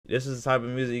This is the type of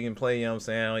music you can play, you know what I'm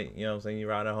saying? Like, you know what I'm saying? You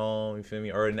ride at home, you feel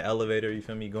me? Or in the elevator, you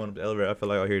feel me? Going up the elevator. I feel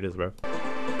like I'll hear this, bro.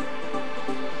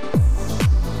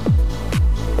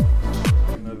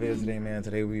 In my video today, man,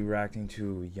 today we reacting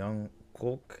to Jung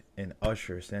Kook and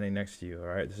Usher, Standing Next to You. All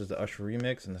right, this is the Usher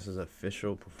remix, and this is an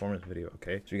official performance video.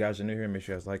 Okay, so if you guys are new here, make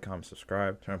sure you guys like, comment,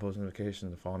 subscribe, turn on post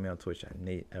notifications, and follow me on Twitch at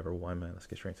NATEEVER1, man. Let's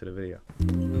get straight into the video.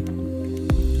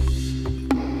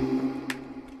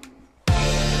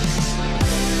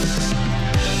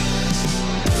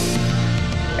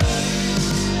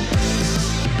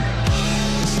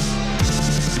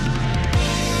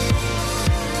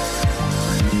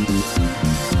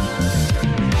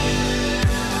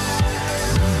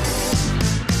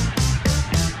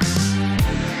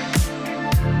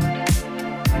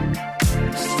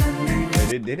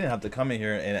 They didn't have to come in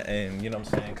here and you know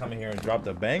what I'm saying, come in here and drop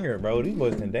the banger, bro. These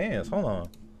boys can dance. Hold on.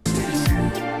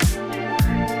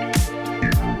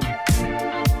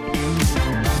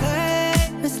 Play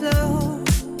me slow.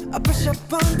 I push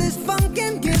up on this funk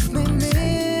and give me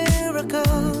miracles.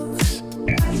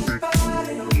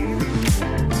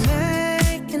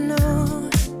 Make it known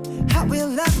how we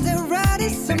love the ride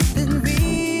is something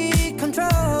we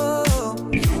control.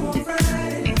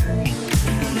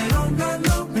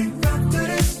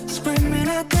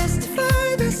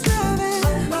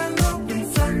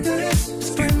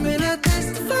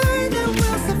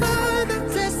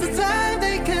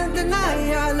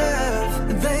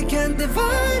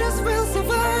 Divide us, we'll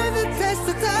survive the test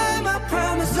of time. I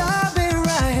promise I'll be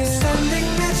right here,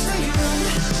 standing next to you,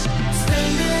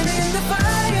 standing in the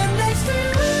fire next to you.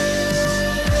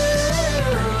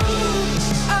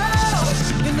 Oh,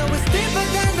 you know it's deeper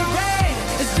than the rain,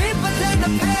 it's deeper than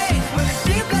the pain. When it's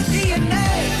deep like DNA,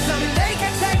 something they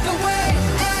can take away.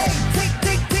 Hey, tick,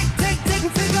 tick, tick, tick, tick,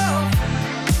 tick off.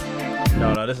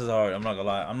 No, this is hard. I'm not gonna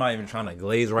lie. I'm not even trying to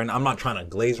glaze right now. I'm not trying to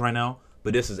glaze right now.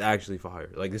 But this is actually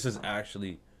fire. Like, this is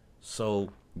actually so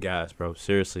gas, bro.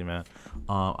 Seriously, man.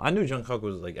 I knew Jung Kook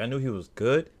was like, I knew he was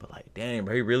good, but like, damn,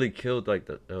 bro, he really killed like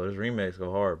this remix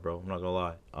go hard, bro. I'm not gonna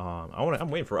lie. I'm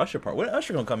waiting for Usher part. When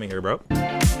Usher gonna come in here, bro?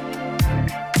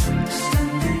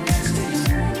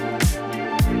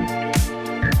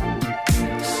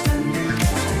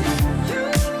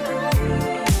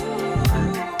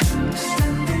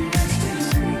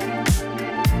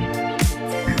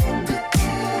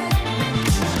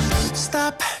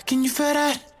 Can you feel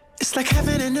that? It's like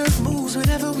heaven and earth moves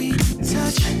whenever we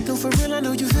touch. Though for real, I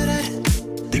know you feel that.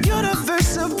 The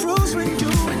universe approves when you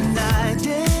and I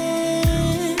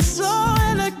dance. So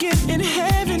elegant in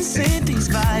heaven, send these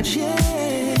vibes,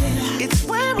 yeah. It's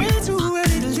when we're too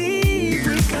ready to leave,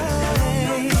 we go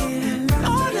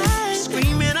all night.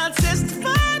 Screaming, I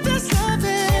testify that's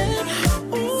loving.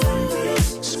 Ooh,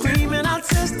 screaming, I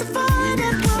testify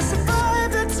that we'll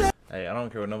survive the test. Hey, I don't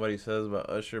care what nobody says about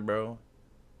Usher, bro.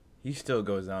 He still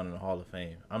goes down in the Hall of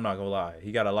Fame. I'm not gonna lie.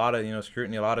 He got a lot of, you know,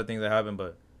 scrutiny, a lot of things that happen,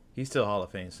 but he's still a Hall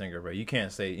of Fame singer, bro. You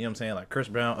can't say, you know what I'm saying, like Chris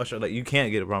Brown, Usher, like you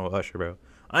can't get a problem with Usher, bro.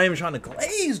 I ain't even trying to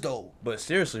glaze though. But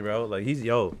seriously, bro, like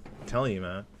I'm telling you,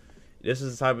 man. This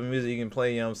is the type of music you can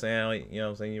play, you know what I'm saying? Like, you know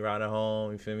what I'm saying, you ride at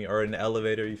home, you feel me? Or in the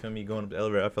elevator, you feel me? Going up the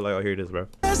elevator. I feel like I'll hear this, bro.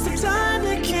 That's the time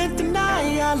they can't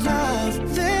deny our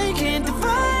love. They can't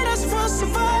divide us, we'll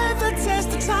survive the test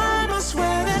of time. I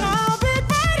swear that I'll be ready.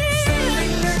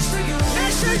 Standing next to you,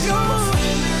 next to you.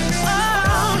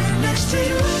 Oh, next to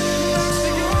you.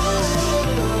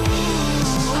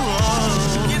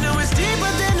 You know it's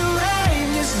deeper than the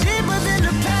rain, it's deeper than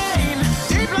the pain.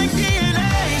 Deep like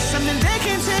DNA, something they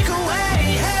can't take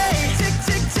away. Hey, tick,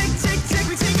 tick, tick, tick, tick,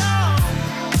 we take off.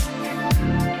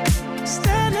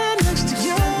 Standing next to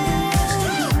you,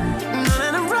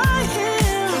 and I'm right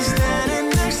here. Standing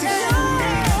next to you,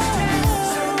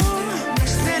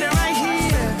 standing right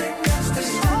here.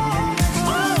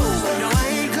 Oh, no, I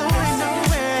ain't going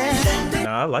nowhere.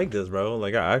 Nah, I like this, bro.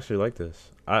 Like, I actually like this.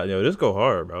 Yo, this go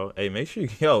hard, bro. Hey, make sure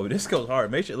yo, this goes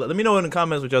hard. Make sure, let me know in the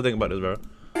comments what y'all think about this, bro.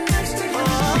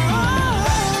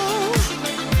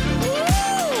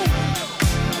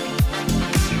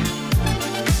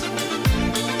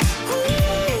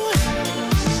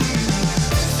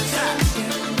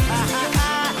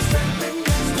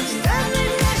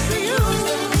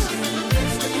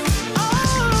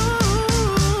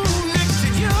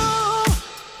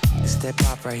 That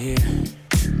pop right here,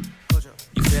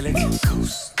 you feel it?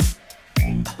 Coast.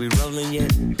 We rolling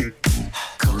yet?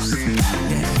 Coast.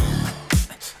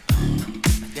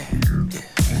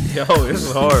 Yo, this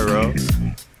is hard, bro.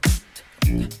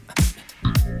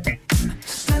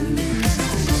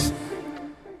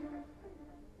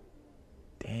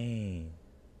 Dang.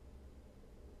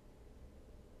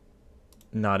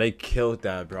 Nah, they killed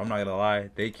that, bro. I'm not gonna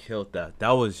lie. They killed that. That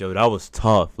was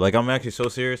tough. Like, I'm actually so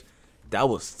serious. That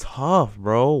was tough,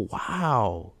 bro.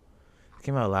 Wow. It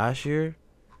came out last year.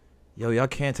 Yo, y'all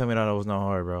can't tell me that was not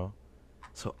hard, bro.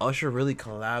 So Usher really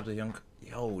collabed with Young.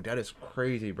 Yo, that is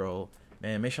crazy, bro.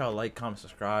 Man, make sure y'all like, comment,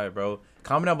 subscribe, bro.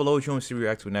 Comment down below what you want to see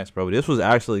react to next, bro. This was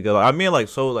actually good. I mean, like,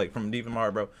 so, like, from deep in my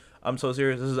heart, bro. I'm so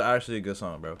serious. This is actually a good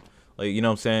song, bro. Like, you know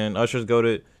what I'm saying? Usher's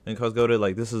goated and Cuz goated.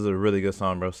 Like, this is a really good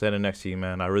song, bro. Standing next to you,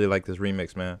 man. I really like this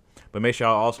remix, man. But make sure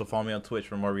y'all also follow me on Twitch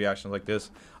for more reactions like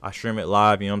this. I stream it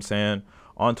live, you know what I'm saying?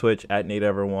 On Twitch at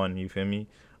NATEEVER1, you feel me?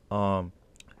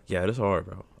 Yeah, this hard,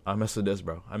 bro. I mess with this,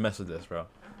 bro.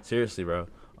 Seriously, bro.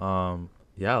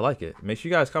 Yeah, I like it. Make sure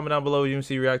you guys comment down below what you want to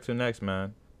see react to next,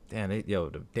 man. Damn, yo,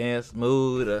 the dance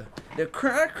mood, the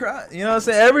cry, you know what I'm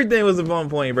saying? Everything was a fun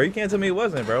point, bro. You can't tell me it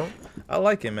wasn't, bro. I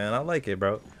like it, man. I like it,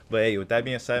 bro. But hey, with that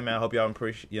being said, man, I hope y'all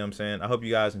appreciate, you know what I'm saying? I hope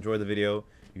you guys enjoyed the video.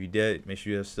 If you did, make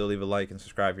sure you still leave a like and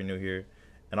subscribe if you're new here.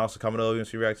 And also comment below if you want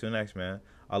to see react to the next, man.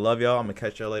 I love y'all. I'm going to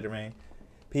catch y'all later, man.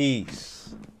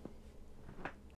 Peace.